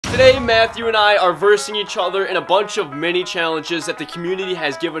Today, Matthew and I are versing each other in a bunch of mini challenges that the community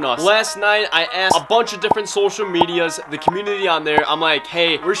has given us. Last night, I asked a bunch of different social medias, the community on there. I'm like,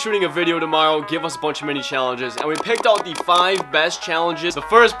 hey, we're shooting a video tomorrow. Give us a bunch of mini challenges. And we picked out the 5 best challenges. The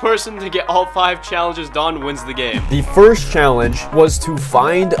first person to get all 5 challenges done wins the game. The first challenge was to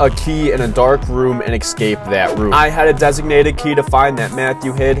find a key in a dark room and escape that room. I had a designated key to find that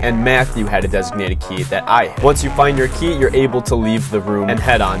Matthew hid, and Matthew had a designated key that I hid. Once you find your key, you're able to leave the room and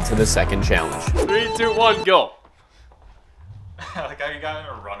head on to the second challenge. 3, 2, 1, go. Like how you got in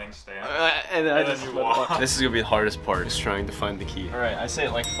a running stand. And then you walk. This is gonna be the hardest part, is trying to find the key. Alright, I say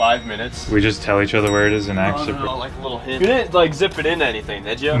it like 5 minutes. We just tell each other where it is and actually. No, like a little hint. You didn't like zip it in anything,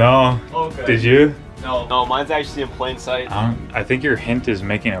 did you? No. Okay. Did you? No, mine's actually in plain sight. I think your hint is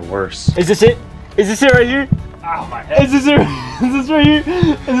making it worse. Is this it? Is this it right here? Ow, my head. Is this it? Is this right here?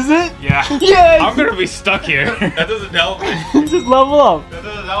 Is this it? Yeah. Yes! I'm gonna be stuck here. That doesn't help me. Just level up. That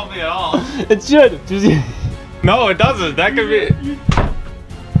doesn't help me at all. It should. No, it doesn't. That could be.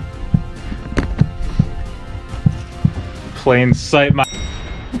 Plain sight.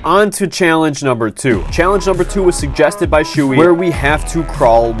 On to challenge number 2. Challenge number 2 was suggested by Shuey, where we have to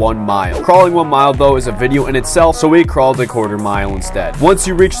crawl 1 mile. Crawling 1 mile though is a video in itself, so we crawled a 1/4 mile instead. Once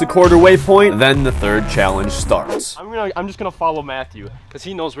you reach the 1/4 waypoint, then the third challenge starts. I'm just gonna follow Matthew, because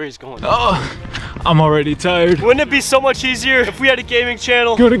he knows where he's going. Oh, I'm already tired. Wouldn't it be so much easier if we had a gaming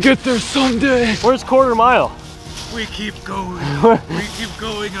channel? Gonna get there someday. Where's 1/4 mile? We keep going. We keep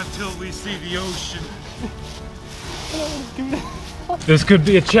going until we see the ocean. This could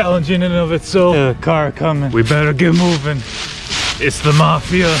be a challenge in and of itself. Yeah, car coming. We better get moving. It's the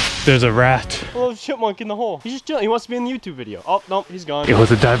mafia. There's a rat. A little chipmunk in the hole. He's just chilling. He wants to be in the YouTube video. Oh, no, he's gone. It was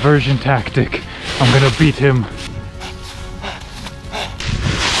a diversion tactic. I'm gonna beat him.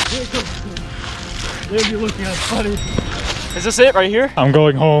 You're looking at funny. Is this it right here? I'm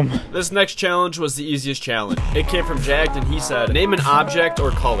going home. This next challenge was the easiest challenge. It came from Jagged and he said, name an object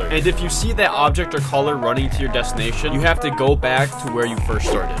or color. And if you see that object or color running to your destination, you have to go back to where you first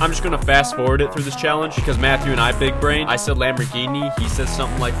started. I'm just gonna fast forward it through this challenge because Matthew and I big brain. I said Lamborghini, he said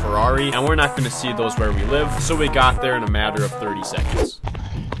something like Ferrari, and we're not gonna see those where we live. So we got there in a matter of 30 seconds.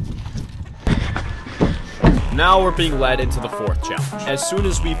 Now we're being led into the 4th challenge. As soon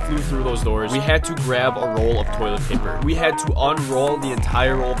as we flew through those doors, we had to grab a roll of toilet paper. We had to unroll the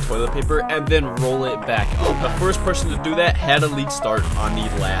entire roll of toilet paper and then roll it back up. The first person to do that had a lead start on the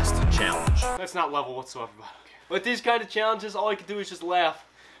last challenge. That's not level whatsoever. Okay. With these kind of challenges, all I can do is just laugh.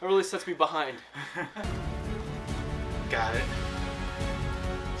 It really sets me behind. Got it.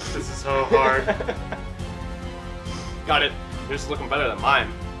 This is so hard. Got it. Yours is looking better than mine.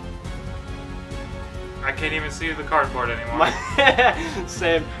 I can't even see the cardboard anymore.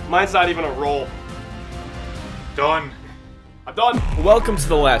 Same. Mine's not even a roll. Done. I'm done. Welcome to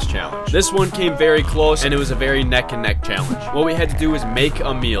the last challenge. This one came very close and it was a very neck and neck challenge. What we had to do was make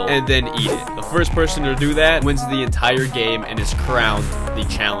a meal and then eat it. The first person to do that wins the entire game and is crowned the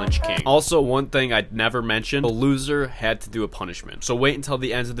challenge king. Also, one thing I'd never mentioned, the loser had to do a punishment. So wait until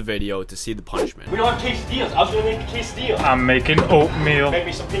the end of the video to see the punishment. We don't have quesadillas. I was gonna make a quesadilla. I'm making oatmeal. Make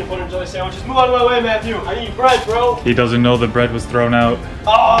me some peanut butter and jelly sandwiches. Move out of my way, Matthew. I need bread, bro. He doesn't know the bread was thrown out.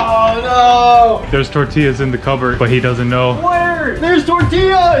 Oh, no. There's tortillas in the cupboard, but he doesn't know. Where? There's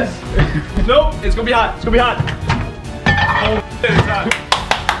tortillas! Nope, it's gonna be hot. It's gonna be hot. Oh, it's hot.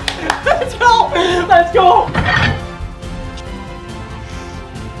 Let's go! Let's go!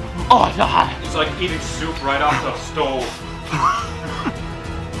 Oh, it's hot. It's like eating soup right off the stove.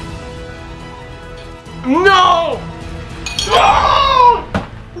 No! No!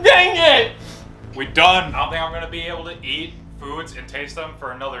 Dang it! We done. I don't think I'm gonna be able to eat foods and taste them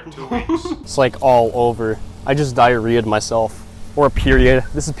for another 2 weeks. It's like all over. I just diarrheaed myself. Or period.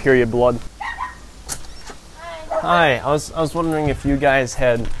 This is period blood. Hi, I was wondering if you guys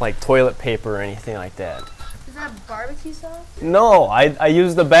had like toilet paper or anything like that. Is that barbecue sauce? No, I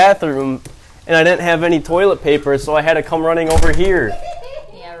used the bathroom and I didn't have any toilet paper, so I had to come running over here.